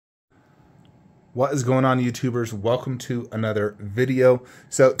What is going on, YouTubers? Welcome to another video.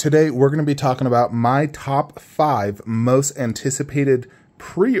 So today we're going to be talking about my top 5 most anticipated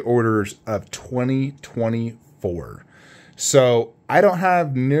pre-orders of 2024. So I don't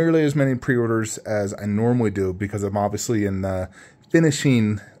have nearly as many pre-orders as I normally do because I'm obviously in the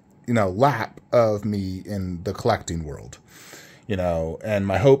finishing, lap of me in the collecting world. And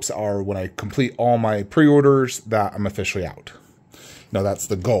my hopes are when I complete all my pre-orders that I'm officially out. No, that's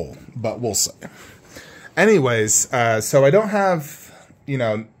the goal, but we'll see. Anyways, so I don't have,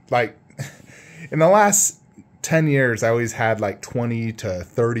 like, in the last 10 years, I always had like 20 to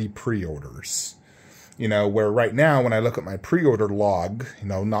 30 pre-orders. Where right now, when I look at my pre-order log,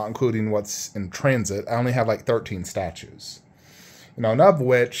 not including what's in transit, I only have like 13 statues. And of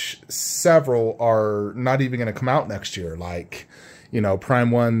which several are not even going to come out next year. Like,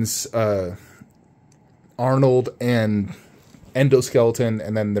 Prime One's Arnold and Endoskeleton,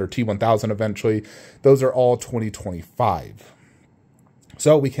 and then their T1000 eventually. Those are all 2025.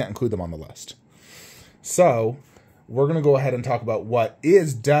 So we can't include them on the list. So we're going to go ahead and talk about what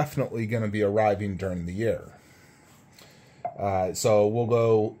is definitely going to be arriving during the year. So we'll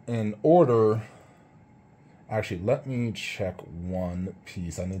go in order. Actually, let me check one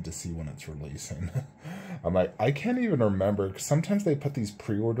piece. I need to see when it's releasing. I'm like, I can't even remember, because sometimes they put these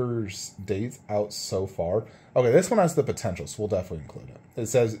pre-orders dates out so far. Okay, this one has the potential, so we'll definitely include it. It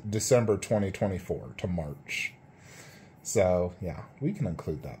says December 2024 to March. So, yeah, we can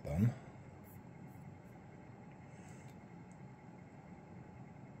include that then.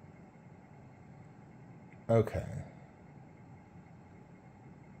 Okay.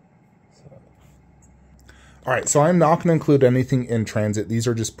 All right, so I'm not going to include anything in transit. These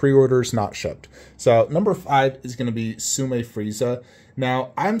are just pre-orders, not shipped. So number 5 is going to be Sume Frieza.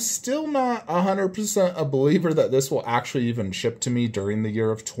 Now, I'm still not 100% a believer that this will actually even ship to me during the year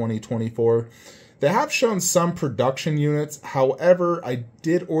of 2024. They have shown some production units. However, I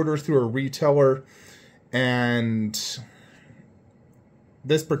did order through a retailer, and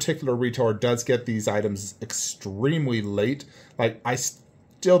this particular retailer does get these items extremely late. Like, I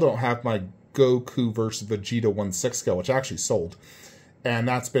still don't have my Goku versus Vegeta 1/6 scale, which actually sold, and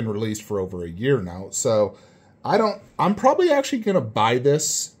that's been released for over a year now. So I'm probably actually gonna buy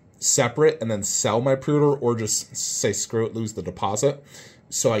this separate and then sell my pre-order, or just say screw it, lose the deposit,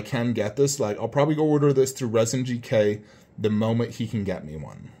 so I can get this. Like, I'll probably go order this through Resin GK the moment he can get me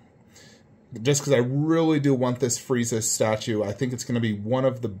one, just because I really do want this Frieza statue. I think it's going to be one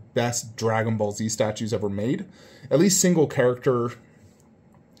of the best Dragon Ball Z statues ever made, at least single character.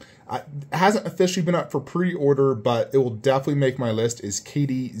 It hasn't officially been up for pre-order, but it will definitely make my list, is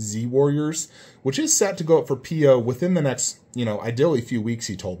KD Z Warriors, which is set to go up for PO within the next, ideally few weeks,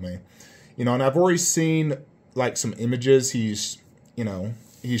 he told me. And I've already seen, like, some images he's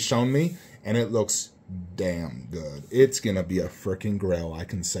shown me, and it looks damn good. It's going to be a freaking grail, I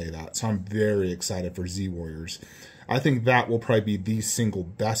can say that. So I'm very excited for Z Warriors. I think that will probably be the single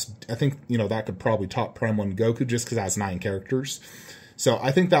best. I think, that could probably top Prime 1 Goku, just because it has 9 characters. So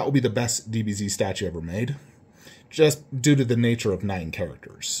I think that will be the best DBZ statue ever made, just due to the nature of 9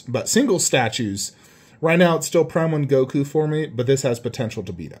 characters. But single statues, right now it's still Prime 1 Goku for me, but this has potential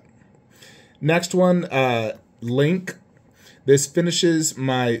to beat it. Next one, Link. This finishes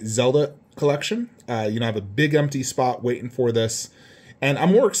my Zelda collection. I have a big empty spot waiting for this, and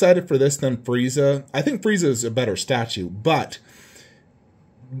I'm more excited for this than Frieza. I think Frieza is a better statue, but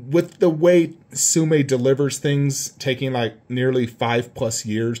with the way Sume delivers things, taking like nearly 5+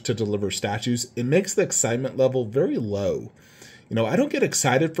 years to deliver statues, it makes the excitement level very low. I don't get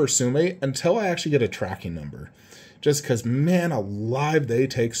excited for Sume until I actually get a tracking number. Just because, man alive, they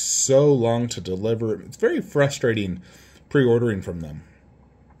take so long to deliver. It's very frustrating pre-ordering from them.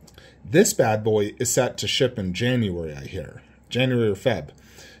 This bad boy is set to ship in January, I hear. January or Feb.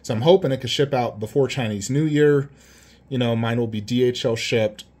 So I'm hoping it could ship out before Chinese New Year. Mine will be DHL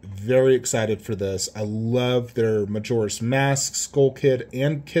shipped. Very excited for this. I love their Majora's Mask, Skull Kid,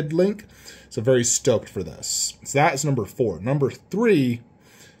 and Kid Link. So very stoked for this. So that is number 4. Number 3,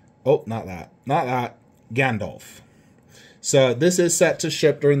 oh, not that, Gandalf. So this is set to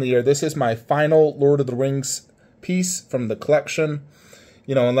ship during the year. This is my final Lord of the Rings piece from the collection.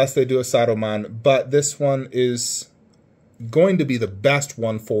 Unless they do a Saruman. But this one is going to be the best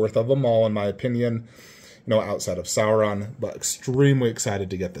 1/4 of them all, in my opinion. Outside of Sauron, but extremely excited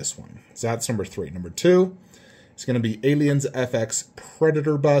to get this one. So that's number 3. Number 2 is going to be Aliens FX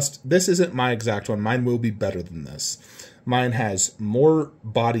Predator Bust. This isn't my exact one. Mine will be better than this. Mine has more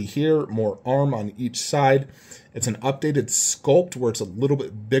body here, more arm on each side. It's an updated sculpt where it's a little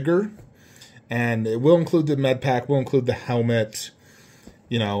bit bigger, and it will include the med pack, will include the helmet,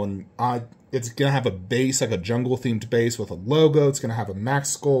 you know, and it's going to have a base, like a jungle-themed base with a logo. It's going to have a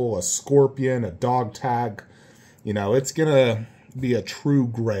max skull, a scorpion, a dog tag. You know, it's going to be a true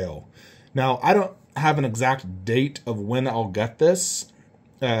grail. Now, I don't have an exact date of when I'll get this.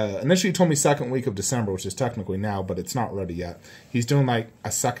 Initially, he told me second week of December, which is technically now, but it's not ready yet. He's doing like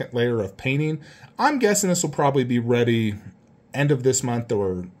a second layer of painting. I'm guessing this will probably be ready end of this month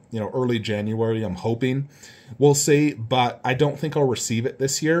or, you know, early January. I'm hoping. We'll see, but I don't think I'll receive it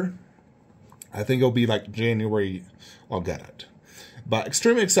this year. I think it'll be like January I'll get it. But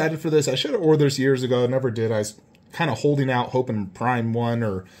extremely excited for this. I should have ordered this years ago. Never did. I was kind of holding out, hoping Prime 1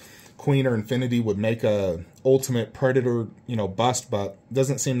 or Queen or Infinity would make a Ultimate Predator, you know, bust, but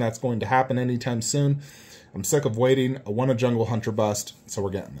doesn't seem that's going to happen anytime soon. I'm sick of waiting. I want a Jungle Hunter bust, so we're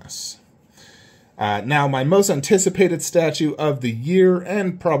getting this. Now, my most anticipated statue of the year,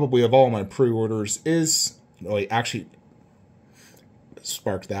 and probably of all my pre-orders, is... Wait, actually,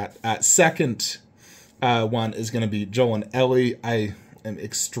 sparked that. Second one is going to be Joel and Ellie. I am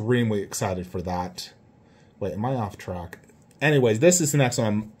extremely excited for that. Wait, am I off track? Anyways, this is the next one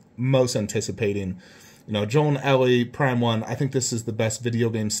I'm most anticipating. You know, Joel and Ellie, Prime 1, I think this is the best video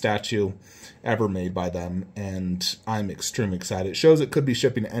game statue ever made by them, and I'm extremely excited. It shows it could be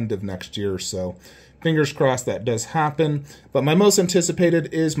shipping end of next year, so fingers crossed that does happen. But my most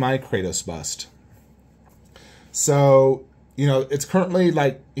anticipated is my Kratos bust. So, you know, it's currently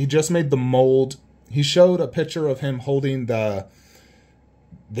like, he just made the mold. He showed a picture of him holding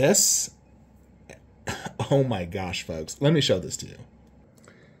this. Oh my gosh, folks. Let me show this to you.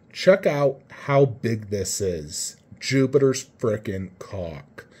 Check out how big this is. Jupiter's frickin'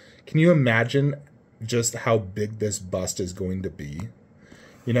 cock. Can you imagine just how big this bust is going to be?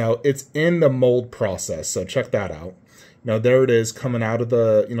 You know, it's in the mold process, so check that out. You know, there it is coming out of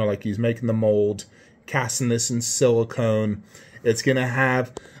the, you know, like he's making the mold, casting this in silicone. It's going to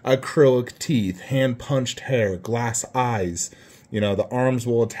have acrylic teeth, hand-punched hair, glass eyes. You know, the arms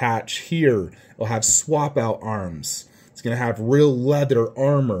will attach here. It'll have swap-out arms. It's going to have real leather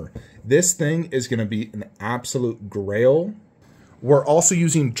armor. This thing is going to be an absolute grail. We're also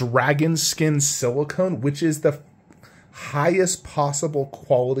using dragon skin silicone, which is the highest possible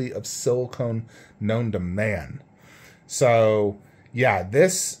quality of silicone known to man. So, yeah,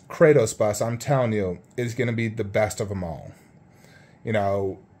 this Kratos bust, I'm telling you, is going to be the best of them all. You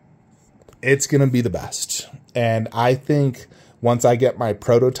know, it's going to be the best. And I think once I get my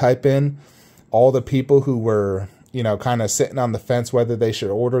prototype in, all the people who were, you know, kind of sitting on the fence whether they should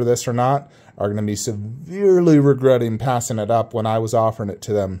order this or not are going to be severely regretting passing it up when I was offering it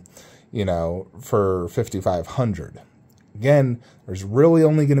to them, you know, for $5,500. Again, there's really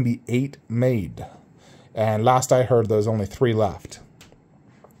only going to be 8 made. And last I heard, there's only 3 left.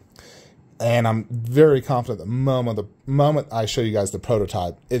 And I'm very confident the moment I show you guys the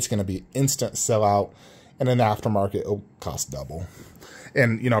prototype, it's going to be instant sellout. And in the aftermarket, it'll cost double.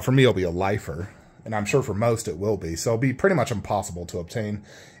 And, you know, for me, it'll be a lifer. And I'm sure for most it will be. So it'll be pretty much impossible to obtain.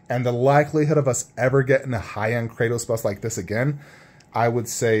 And the likelihood of us ever getting a high-end Kratos bust like this again, I would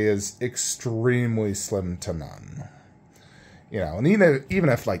say is extremely slim to none. You know, and even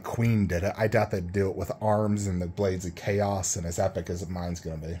if, like, Queen did it, I doubt they'd do it with arms and the Blades of Chaos and as epic as mine's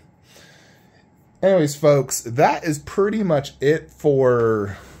going to be. Anyways, folks, that is pretty much it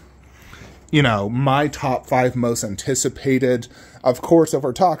for, you know, my top 5 most anticipated. Of course, if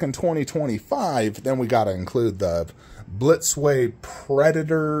we're talking 2025, then we got to include the Blitzway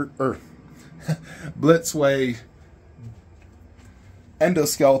Predator, or Blitzway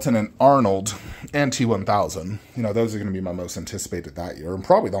Endoskeleton and Arnold and T1000. You know, those are going to be my most anticipated that year, and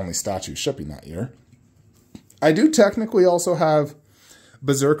probably the only statues shipping that year. I do technically also have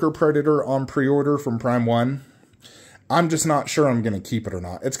Berserker Predator on pre-order from Prime 1. I'm just not sure I'm going to keep it or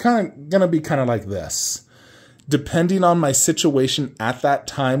not. It's kind of going to be kind of like this. Depending on my situation at that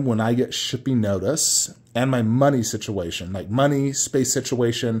time when I get shipping notice and my money situation, like money, space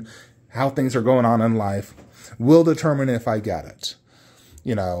situation, how things are going on in life, will determine if I get it.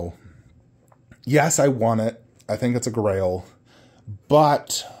 You know, yes, I want it. I think it's a grail,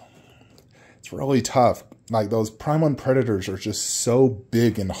 but it's really tough. Like, those Prime 1 Predators are just so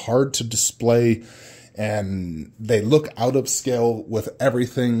big and hard to display, and they look out of scale with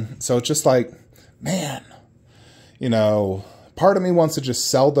everything. So it's just like, man, you know, part of me wants to just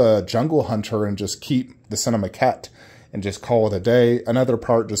sell the Jungle Hunter and just keep the Cinemaquette and just call it a day. Another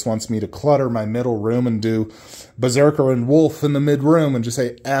part just wants me to clutter my middle room and do Berserker and Wolf in the mid room and just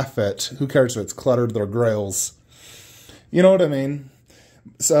say, F it. Who cares if it's cluttered? They're grails. You know what I mean?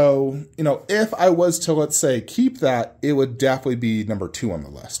 So, you know, if I was to, let's say, keep that, it would definitely be number 2 on the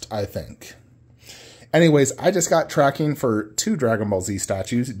list, I think. Anyways, I just got tracking for 2 Dragon Ball Z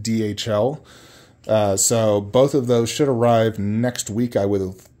statues, DHL. So both of those should arrive next week, I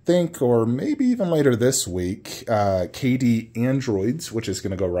would think, or maybe even later this week. KD Androids, which is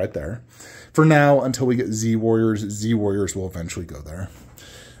going to go right there. For now, until we get Z Warriors will eventually go there.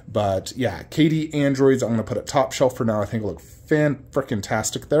 But yeah, KD Androids, I'm going to put at top shelf for now. I think it'll look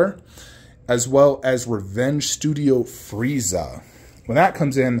fan-frickin-tastic there. As well as Revenge Studio Frieza. When that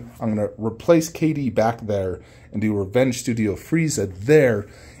comes in, I'm going to replace KD back there and do Revenge Studio Frieza there.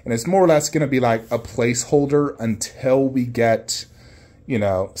 And it's more or less going to be like a placeholder until we get, you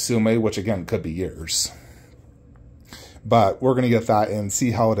know, Sume, which again could be years. But we're going to get that and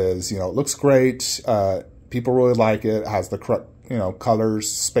see how it is. You know, it looks great. People really like it. It has the correct, you know,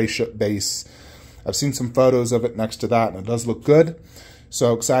 colors, spaceship base. I've seen some photos of it next to that, and it does look good.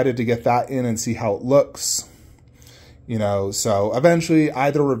 So excited to get that in and see how it looks. You know, so eventually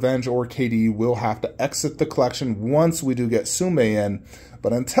either Revenge or KD will have to exit the collection once we do get Sume in.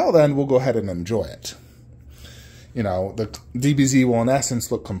 But until then, we'll go ahead and enjoy it. You know, the DBZ will in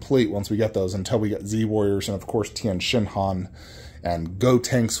essence look complete once we get those until we get Z Warriors and of course Tien Shinhan and Go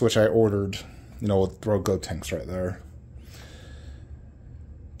Tanks, which I ordered. You know, we'll throw Go Tanks right there.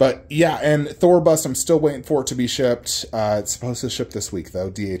 But yeah, and Thor Bus, I'm still waiting for it to be shipped. It's supposed to ship this week though,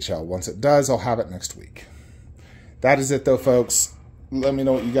 DHL. Once it does, I'll have it next week. That is it though, folks. Let me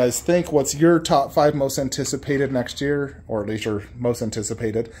know what you guys think. What's your top 5 most anticipated next year? Or at least your most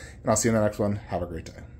anticipated. And I'll see you in the next one. Have a great day.